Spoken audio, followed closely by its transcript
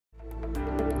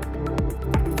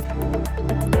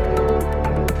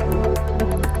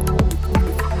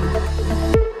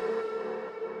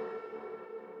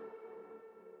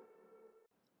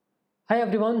Hi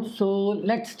everyone, so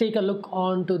let's take a look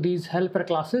on to these helper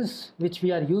classes which we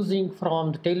are using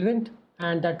from the Tailwind,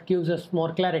 and that gives us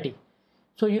more clarity.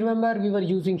 So you remember we were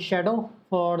using shadow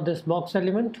for this box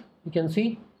element, you can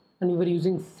see, and we were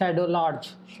using shadow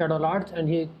large, and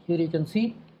here you can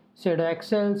see shadow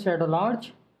XL, shadow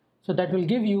large. So that will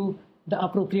give you the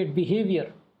appropriate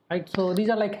behavior, right? So these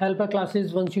are like helper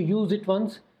classes. Once you use it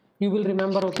once, you will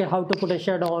remember, okay, how to put a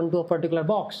shadow onto a particular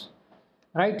box,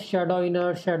 right? Shadow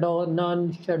inner, shadow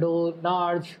none, shadow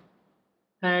large,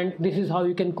 and this is how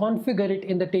you can configure it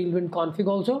in the Tailwind config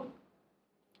also,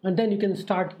 and then you can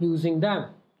start using them.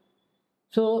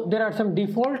 So there are some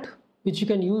default which you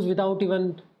can use without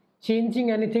even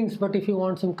changing anything, but if you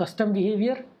want some custom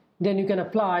behavior, then you can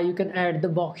apply, you can add the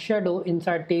box shadow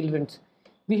inside Tailwinds.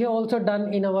 We have also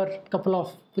done in our couple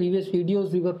of previous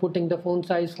videos, we were putting the font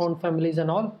size, font families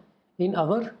and all in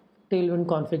our Tailwind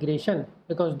configuration,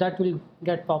 because that will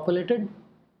get populated.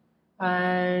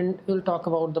 And we'll talk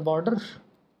about the border,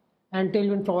 and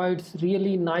Tailwind provides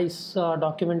really nice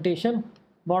documentation,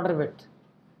 border width,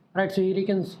 right? So here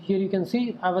you can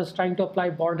see I was trying to apply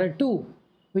border 2,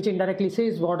 which indirectly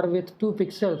says border width 2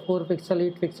 pixel, 4 pixel,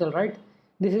 8 pixel, right?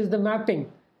 This is the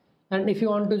mapping. And if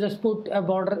you want to just put a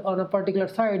border on a particular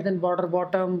side, then border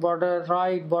bottom, border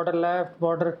right, border left,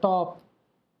 border top,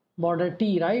 border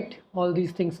T, right? All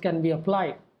these things can be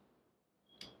applied.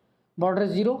 Border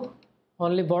 0,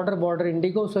 only border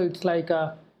indigo, so it's like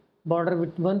a border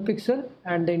with 1 pixel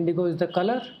and the indigo is the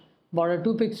color. Border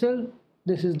 2 pixel,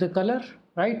 this is the color,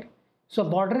 right? So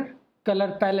border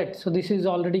color palette, so this is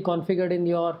already configured in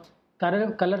your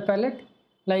color palette,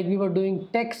 like we were doing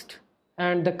text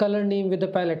and the color name with the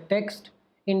palette, text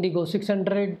indigo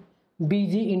 600,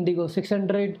 BG indigo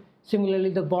 600. Similarly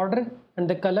the border and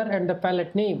the color and the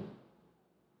palette name.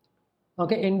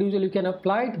 Okay, individually you can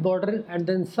apply it, border and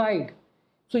then side.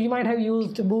 So you might have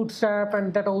used Bootstrap,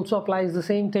 and that also applies the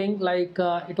same thing, like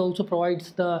it also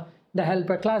provides the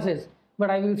helper classes. But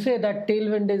I will say that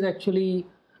Tailwind is actually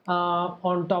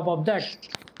on top of that,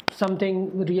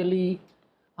 something really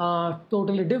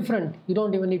totally different. You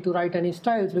don't even need to write any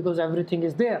styles because everything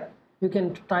is there. You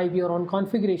can type your own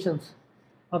configurations.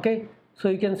 Okay, so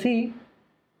you can see,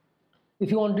 if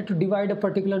you wanted to divide a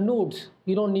particular nodes,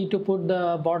 you don't need to put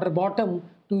the border bottom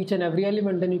to each and every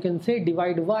element. Then you can say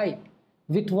divide Y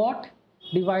with what?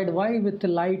 Divide Y with the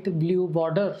light blue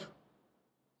border.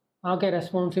 Okay,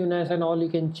 responsiveness and all you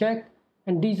can check,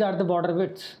 and these are the border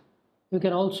widths. You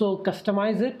can also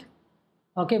customize it.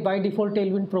 Okay, by default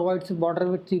Tailwind provides a border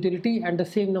width utility and the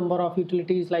same number of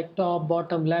utilities like top,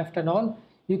 bottom, left and all.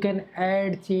 You can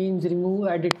add, change, remove,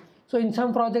 edit. So in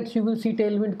some projects you will see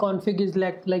Tailwind config is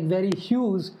like very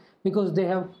huge because they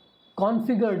have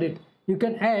configured it. You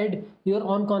can add your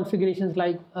own configurations,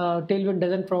 like Tailwind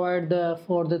doesn't provide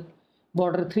for the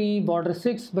border 3, border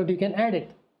 6, but you can add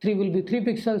it. 3 will be 3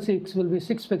 pixels, 6 will be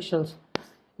 6 pixels.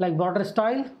 Like border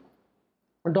style,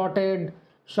 dotted,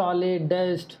 solid,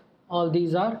 dashed, all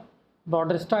these are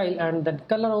border style, and that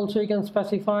color also you can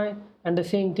specify, and the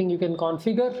same thing you can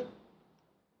configure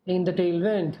in the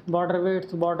Tailwind. Border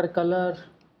width, border color,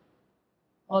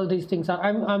 all these things are,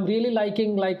 I'm really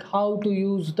liking like how to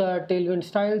use the Tailwind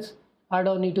styles. I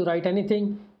don't need to write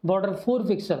anything. Border 4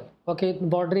 pixel, okay,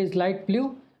 border is light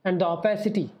blue, and the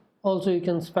opacity also you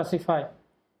can specify.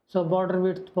 So border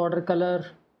width, border color,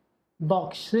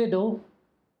 box shadow,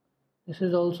 this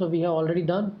is also we have already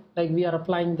done, like we are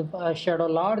applying the shadow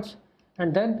large,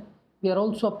 and then we are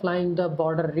also applying the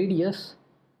border radius.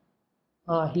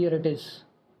 Here it is.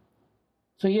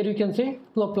 So here you can say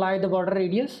to apply the border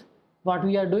radius, what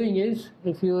we are doing is,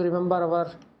 if you remember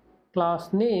our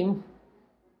class name,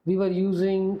 we were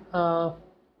using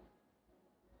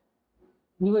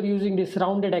this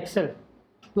rounded XL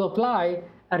to apply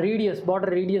a radius, border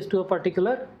radius to a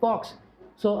particular box.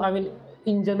 So I mean,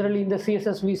 in generally in the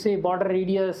CSS we say border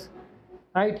radius,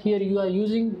 right? Here you are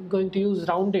going to use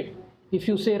rounded. If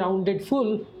you say rounded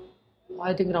full,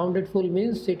 I think rounded full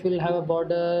means it will have a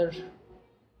border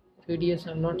radius.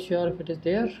 I'm not sure if it is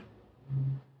there.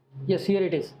 Yes, here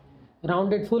it is.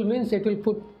 Rounded full means it will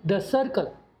put the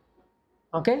circle.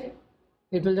 Okay,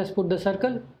 it will just put the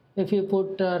circle. If you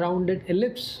put rounded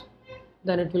ellipse,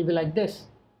 then it will be like this.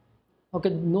 Okay,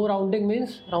 no rounding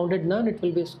means rounded none, it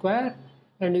will be square,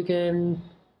 and you can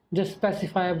just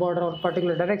specify a border or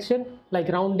particular direction, like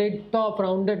rounded top,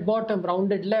 rounded bottom,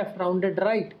 rounded left, rounded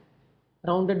right,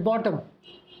 rounded bottom.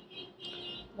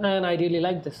 And I really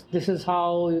like this. This is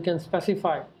how you can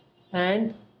specify.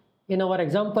 And in our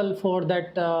example for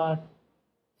that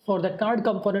card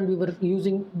component, we were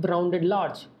using rounded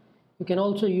large. You can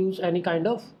also use any kind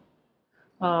of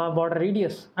border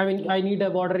radius. I mean, I need a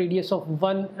border radius of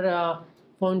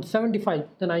 1.75,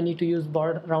 then I need to use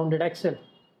border rounded XL.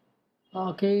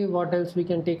 Okay, what else we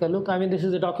can take a look? I mean, this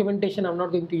is the documentation. I'm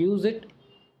not going to use it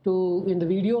in the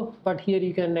video, but here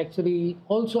you can actually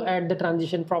also add the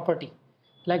transition property,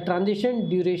 like transition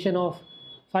duration of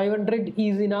 500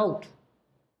 ease in out,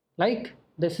 like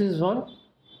this is one.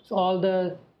 So all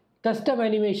the custom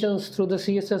animations through the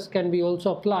CSS can be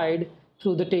also applied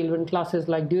through the Tailwind classes,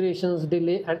 like durations,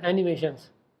 delay, and animations.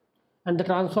 And the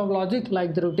transform logic,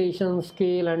 like the rotation,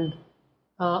 scale, and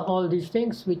all these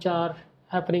things which are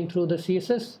happening through the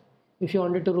CSS. If you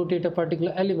wanted to rotate a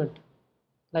particular element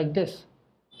like this,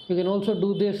 you can also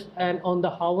do this, and on the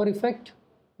hover effect,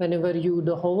 whenever you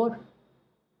do hover.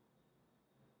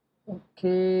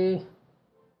 Okay,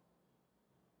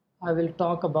 I will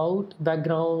talk about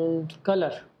background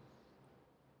color.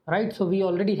 Right, so we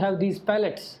already have these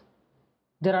palettes.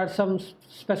 There are some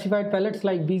specified palettes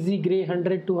like BZ, gray,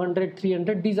 100, 200,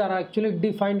 300. These are actually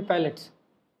defined palettes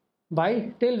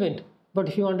by Tailwind. But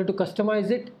if you wanted to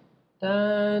customize it,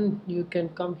 then you can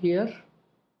come here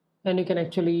and you can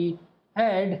actually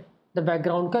add the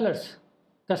background colors.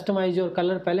 Customize your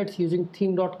color palettes using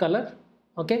theme.color.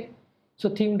 Okay, so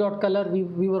theme.color,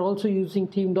 we were also using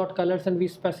theme.colors, and we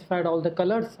specified all the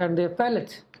colors and their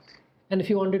palettes. And if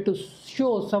you wanted to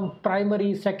show some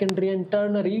primary, secondary, and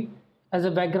ternary as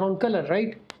a background color,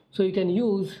 right? So you can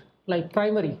use like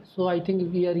primary. So I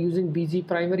think we are using BG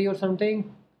primary or something.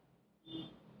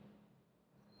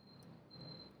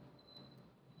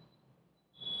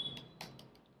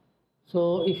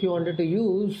 So if you wanted to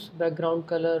use background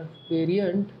color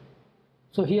variant,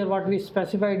 so here what we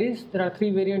specified is there are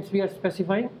 3 variants we are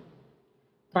specifying: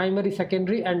 primary,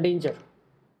 secondary, and danger.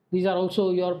 These are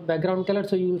also your background color,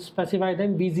 so you will specify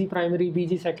them: BG primary,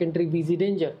 BG secondary, BG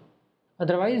danger.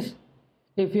 Otherwise,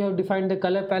 if you have defined the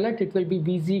color palette, it will be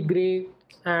BG gray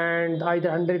and either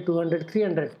 100, 200,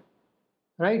 300,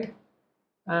 right?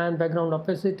 And background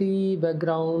opacity,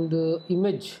 background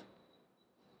image,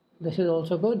 this is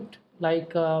also good,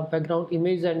 like background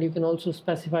image. And you can also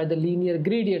specify the linear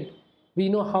gradient. We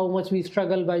know how much we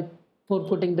struggle for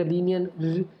putting the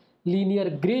linear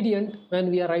gradient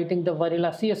when we are writing the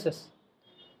vanilla CSS,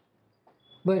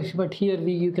 but here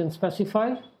you can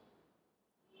specify.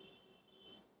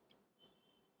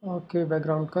 Okay,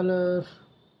 background color,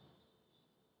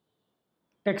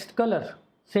 text color,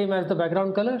 same as the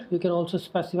background color. You can also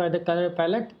specify the color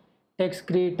palette: text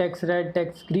gray, text red,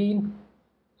 text green.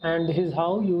 And this is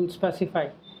how you will specify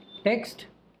text,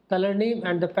 color name,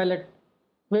 and the palette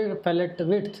width,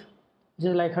 which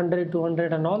is like 100,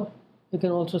 200 and all. You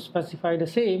can also specify the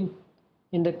same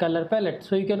in the color palette.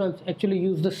 So you can actually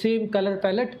use the same color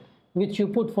palette which you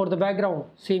put for the background.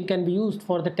 Same can be used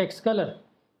for the text color,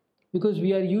 because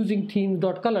we are using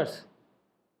themes.colors.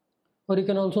 Or you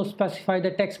can also specify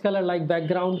the text color like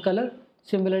background color.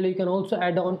 Similarly, you can also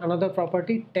add on another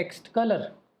property, text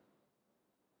color,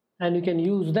 and you can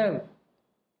use them.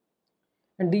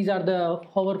 And these are the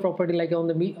hover property, like on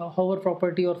the hover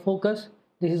property or focus.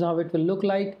 This is how it will look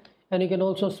like. And you can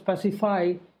also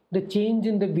specify the change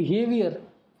in the behavior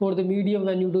for the medium.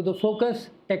 When you do the focus,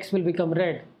 text will become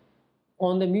red.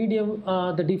 On the medium,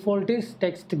 the default is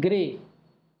text gray.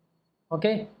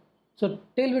 Okay, so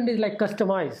Tailwind is like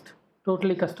customized,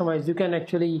 totally customized. You can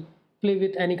actually play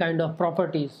with any kind of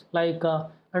properties like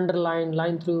underline,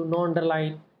 line through, no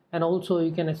underline, and also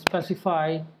you can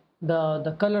specify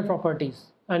the color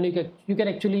properties. And you can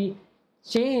actually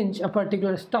change a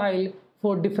particular style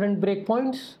for different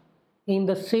breakpoints in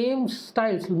the same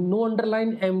styles: no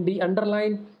underline, MD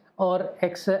underline, or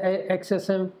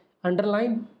XSM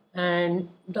underline, and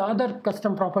the other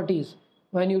custom properties.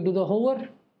 When you do the hover,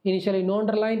 initially no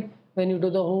underline, when you do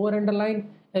the hover, underline.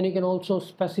 And you can also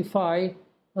specify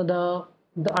the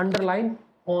underline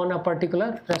on a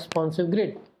particular responsive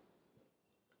grid.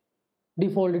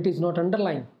 Default it is not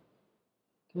underline.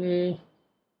 Okay,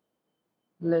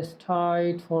 list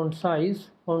height, font size,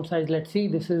 let's see.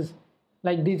 This is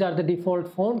like, these are the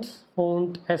default fonts: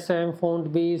 font SM,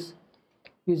 font base,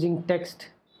 using text.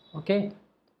 Okay,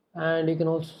 and you can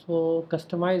also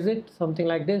customize it something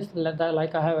like this,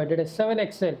 like I have added a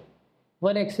 7XL,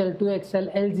 1XL,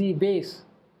 2XL, LG base.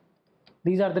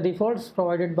 These are the defaults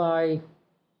provided by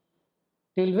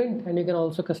Tailwind, and you can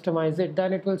also customize it.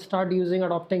 Then it will start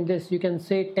adopting this. You can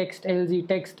say text LG,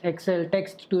 text XL,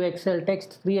 text 2XL,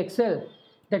 text 3XL.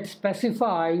 That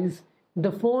specifies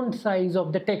the font size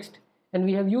of the text, and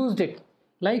we have used it.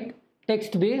 Like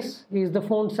text base is the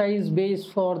font size base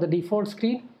for the default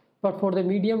screen, but for the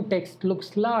medium text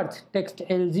looks large, text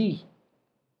LG.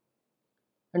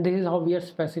 And this is how we are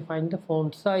specifying the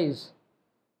font size.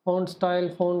 Font style,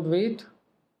 font weight.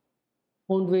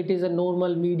 Font weight is a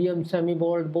normal, medium, semi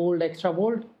bold, bold, extra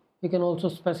bold. You can also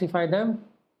specify them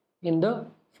in the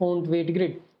font weight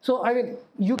grid. So I mean,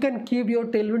 you can keep your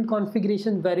Tailwind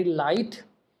configuration very light,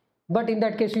 but in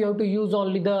that case you have to use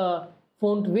only the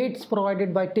font weights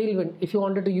provided by Tailwind. If you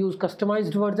wanted to use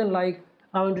customized version, like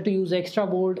I wanted to use extra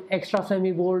bold, extra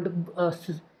semi bold,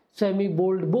 semi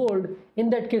bold, bold, in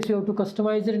that case you have to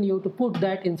customize it and you have to put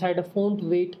that inside a font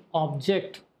weight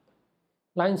object.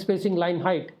 Line spacing, line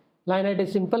height. Line height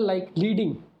is simple, like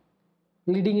leading.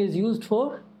 Leading is used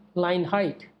for line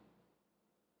height.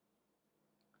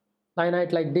 Line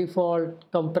height like default,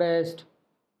 compressed,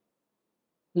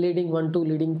 leading 1 to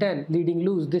leading 10, leading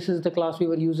loose. This is the class we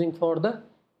were using for the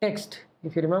text,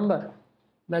 if you remember.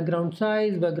 Background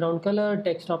size, background color,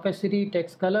 text opacity,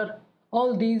 text color,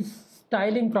 all these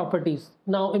styling properties.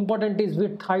 Now important is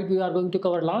width, height we are going to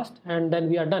cover last, and then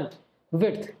we are done.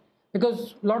 Width,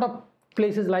 because a lot of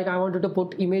places, like I wanted to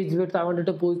put image width, I wanted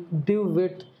to put div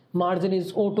width, margin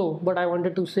is auto, but I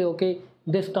wanted to say, okay,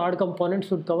 this card component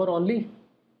should cover only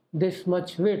this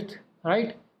much width,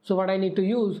 right? So what I need to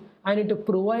use, I need to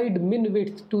provide min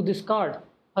width to this card,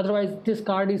 otherwise this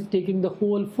card is taking the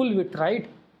whole full width, right?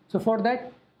 So for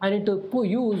that I need to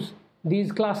use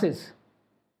these classes.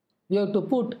 You have to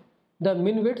put the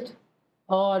min width,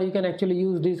 or you can actually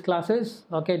use these classes,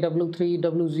 okay, w3,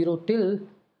 w0 till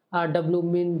w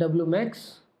min, w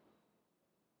max.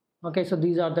 Okay, so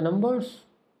these are the numbers,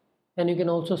 and you can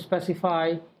also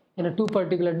specify in a two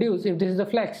particular divs. If this is a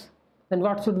flex, then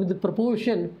what should be the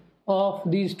proportion of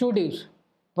these two divs?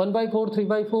 1 by 4, 3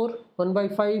 by 4, 1 by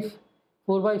 5,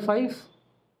 4 by 5.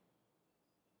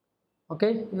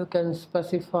 Okay, you can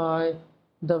specify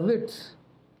the width,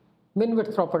 min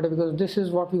width property, because this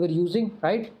is what we were using,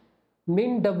 right?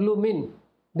 Min, w min,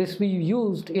 this we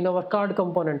used in our card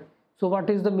component. So what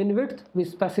is the min width? We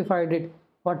specified it.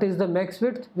 What is the max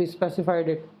width? We specified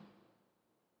it.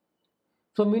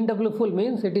 So min w full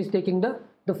means it is taking the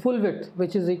full width,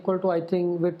 which is equal to, I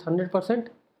think, width 100%.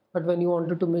 But when you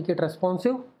wanted to make it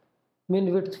responsive,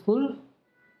 min width full,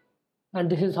 and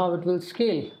this is how it will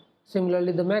scale.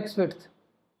 Similarly, the max width.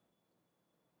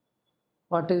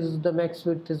 What is the max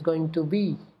width is going to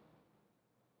be?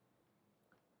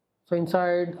 So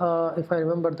inside, if I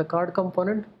remember the card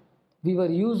component, we were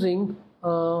using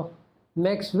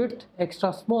max width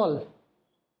extra small.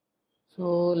 So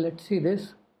let's see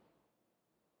this.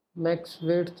 Max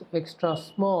width extra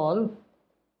small.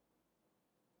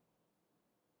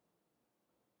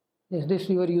 Yes, this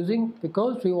we were using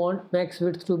because we want max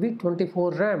width to be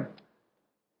 24 rem,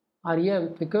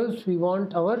 because we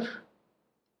want our,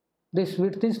 this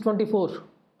width is 24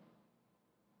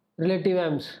 relative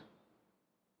amps,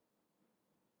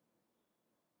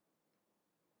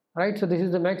 right? So this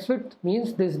is the max width,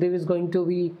 means this div is going to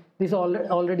be, this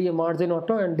already a margin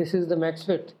auto, and this is the max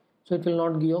width, so it will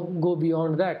not go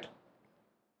beyond that.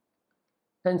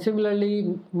 And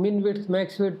similarly, min width,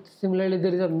 max width, similarly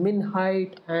there is a min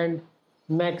height and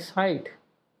max height.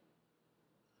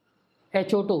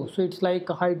 H auto, so it's like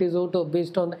height is auto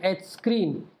based on H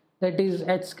screen. That is,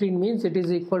 H screen means it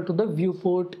is equal to the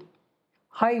viewport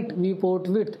height, viewport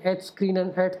width, H screen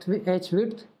and H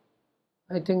width.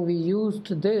 I think we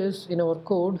used this in our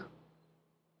code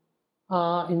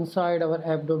inside our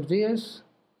app.js.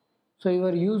 So we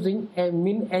were using a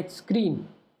min H screen.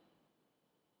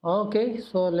 Okay,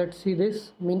 so let's see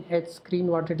this min H screen,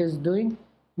 what it is doing.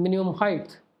 Minimum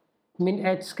height. Min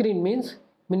H screen means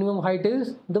minimum height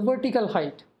is the vertical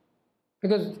height,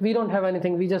 because we don't have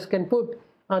anything, we just can put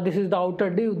this is the outer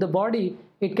div, the body,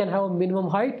 it can have a minimum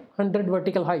height 100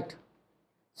 vertical height.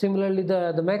 Similarly,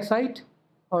 the max height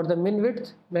or the min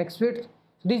width, max width,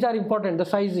 these are important, the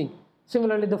sizing.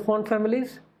 Similarly, the font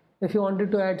families, if you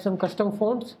wanted to add some custom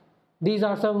fonts, these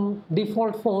are some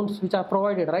default fonts which are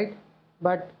provided, right?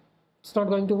 But it's not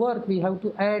going to work, we have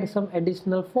to add some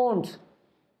additional fonts,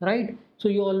 right? So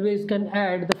you always can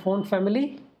add the font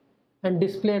family and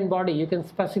display and body. You can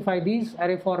specify these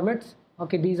array formats.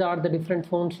 Okay, these are the different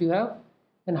fonts you have,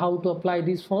 and how to apply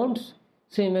these fonts.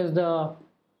 Same as the,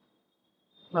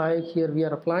 like here we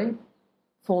are applying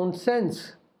font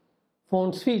sense,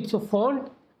 font speed. So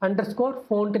font underscore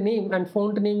font name, and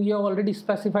font name you have already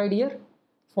specified here.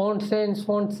 Font sense,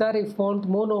 font serif, font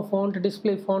mono, font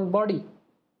display, font body.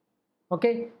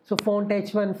 Okay, so font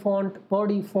h1, font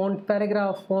body, font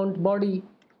paragraph, font body,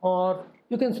 or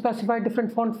you can specify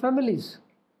different font families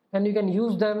and you can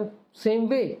use them same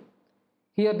way.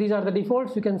 Here these are the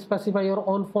defaults. You can specify your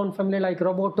own font family like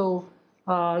Roboto,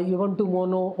 Ubuntu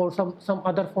Mono, or some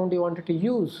other font you wanted to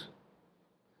use.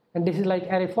 And this is like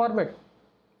array format.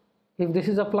 If this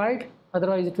is applied,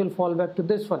 otherwise it will fall back to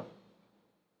this one.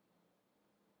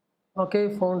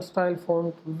 Okay, font style,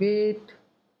 font weight.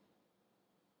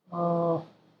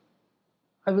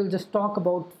 I will just talk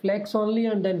about flex only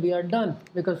and then we are done,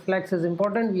 because flex is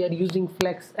important. We are using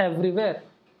flex everywhere.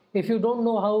 If you don't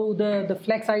know how the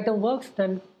flex item works,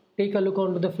 then take a look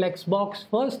onto the flex box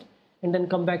first and then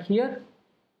come back here.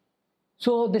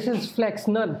 So this is flex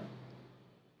none.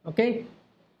 Okay,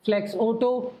 flex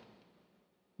auto,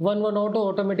 1 auto,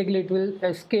 automatically it will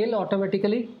scale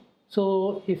automatically.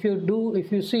 So if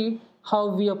you see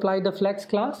how we apply the flex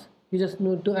class, you just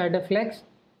need to add a flex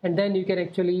and then you can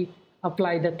actually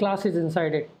apply the classes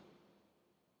inside it.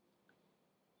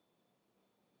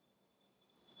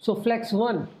 So flex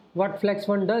 1, what flex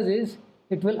 1 does is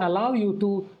it will allow you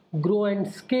to grow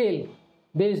and scale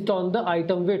based on the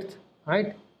item width,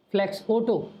 right? Flex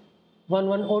auto, 1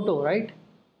 auto, right?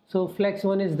 So flex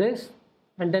 1 is this,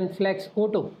 and then flex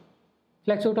auto.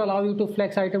 Flex auto allow you to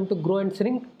flex item to grow and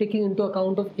shrink, taking into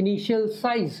account of initial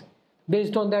size.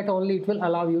 Based on that only it will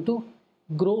allow you to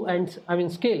grow and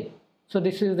scale. So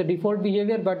this is the default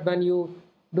behavior, but when you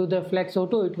do the flex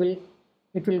auto, it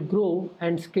will grow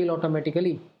and scale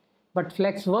automatically. But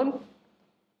flex 1,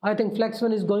 I think flex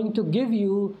 1 is going to give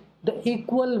you the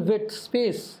equal width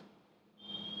space.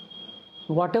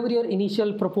 Whatever your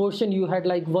initial proportion you had,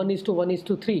 like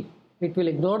 1:1:3, it will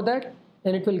ignore that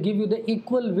and it will give you the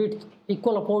equal width,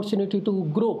 equal opportunity to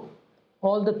grow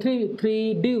all the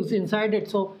three divs inside it.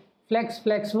 So flex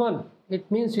 1, it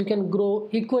means you can grow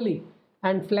equally,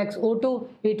 and flex auto,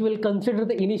 it will consider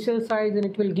the initial size and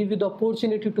it will give you the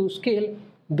opportunity to scale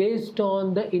based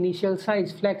on the initial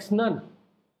size. Flex none.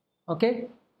 Okay,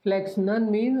 flex none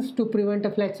means to prevent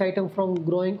a flex item from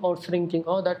growing or shrinking.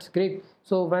 Oh, that's great.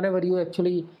 So whenever you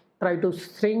actually try to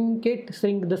shrink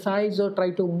the size, or try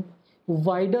to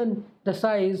widen the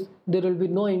size, there will be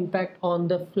no impact on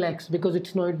the flex because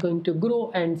it's not going to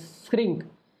grow and shrink.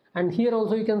 And here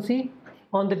also you can see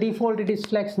on the default it is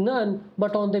flex none,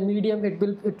 but on the medium it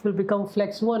will become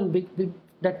flex 1.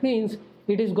 That means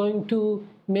it is going to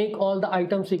make all the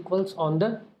items equals on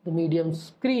the medium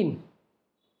screen,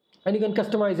 and you can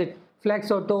customize it. Flex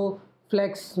auto,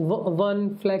 flex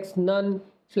 1, flex none,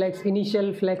 flex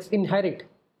initial, flex inherit.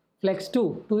 Flex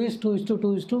 2,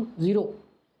 2:2:0,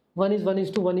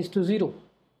 1:1:1:0.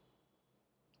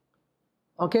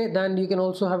 Okay, then you can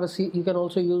also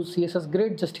use CSS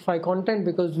grid, justify content,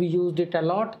 because we used it a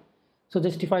lot. So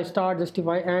justify start,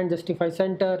 justify end, justify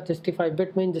center, justify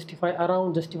bitmin, justify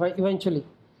around, justify eventually.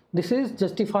 This is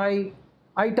justify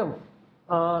item.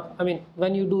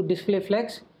 When you do display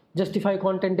flex, justify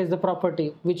content is the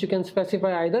property which you can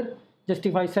specify either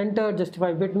justify center,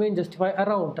 justify bitmin, justify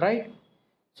around, right?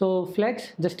 So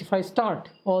flex, justify start,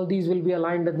 all these will be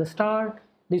aligned in the start.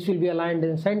 This will be aligned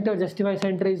in center. Justify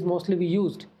center is mostly we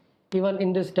used. Even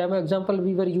in this demo example,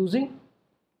 we were using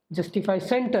justify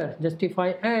center,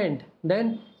 justify and,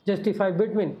 then justify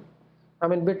bitmin.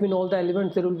 Between all the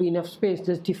elements there will be enough space.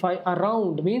 Justify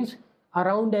around means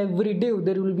around every div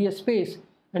there will be a space,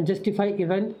 and justify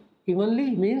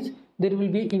evenly means there will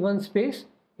be even space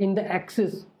in the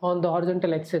axis, on the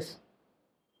horizontal axis.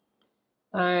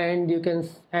 And you can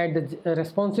add the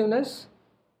responsiveness.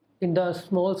 In the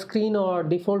small screen or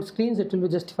default screens it will be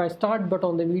justify start, but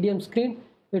on the medium screen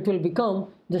it will become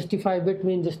justify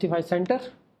bitmin, justify center.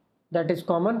 That is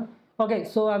common. Okay,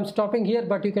 so I'm stopping here,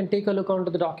 but you can take a look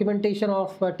onto the documentation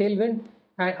of Tailwind.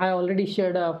 I already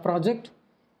shared a project,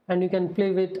 and you can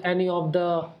play with any of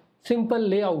the simple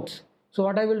layouts. So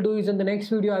what I will do is, in the next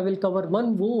video I will cover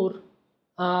one more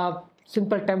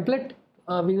simple template.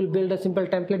 We will build a simple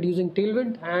template using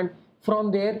Tailwind, and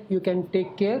from there you can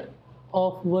take care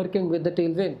of working with the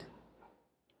Tailwind.